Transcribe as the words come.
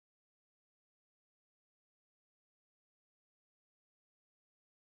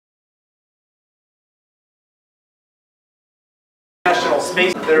International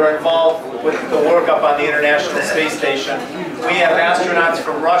Space that are involved with the work up on the International Space Station. We have astronauts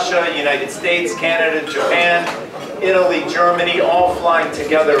from Russia, United States, Canada, Japan, Italy, Germany, all flying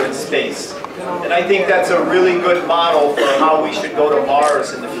together in space. And I think that's a really good model for how we should go to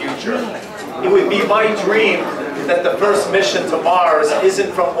Mars in the future. It would be my dream that the first mission to Mars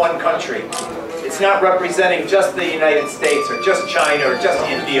isn't from one country. It's not representing just the United States or just China or just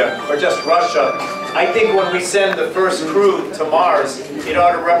India or just Russia. I think when we send the first crew to Mars, it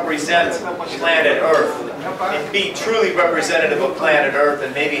ought to represent planet Earth. And be truly representative of planet Earth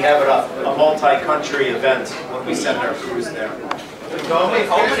and maybe have it a multi-country event when we send our crews there.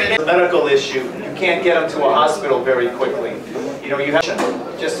 The medical issue, you can't get them to a hospital very quickly. You know, you have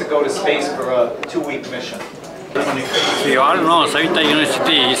just to go to space for a 2-week mission. We all know Sai Pujitha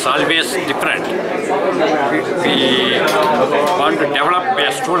University is always different. We want to develop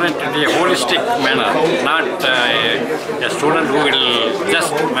a student in a holistic manner, not a student who will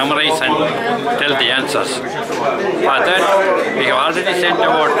just memorize and tell the answers. For that, we have already sent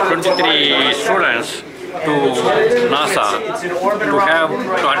about 23 students to NASA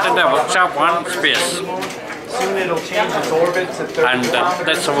to attend a workshop on space. Soon it'll change its orbit to 30. And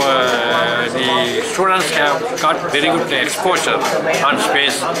that's the students have got very good exposure on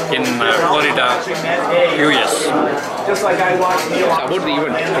space in Florida, US. Just like I watched about the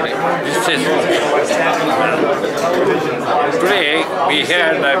event today. Today we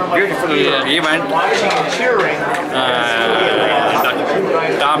had a beautiful event.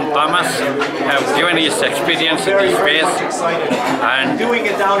 Thomas have given his experience in space, and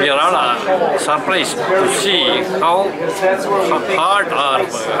we are all surprised to see how hard or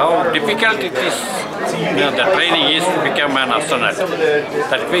how difficult it is, the training is to become an astronaut.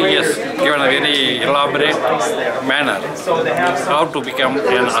 That way he has given a very elaborate manner how to become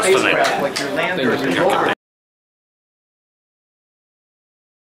an astronaut.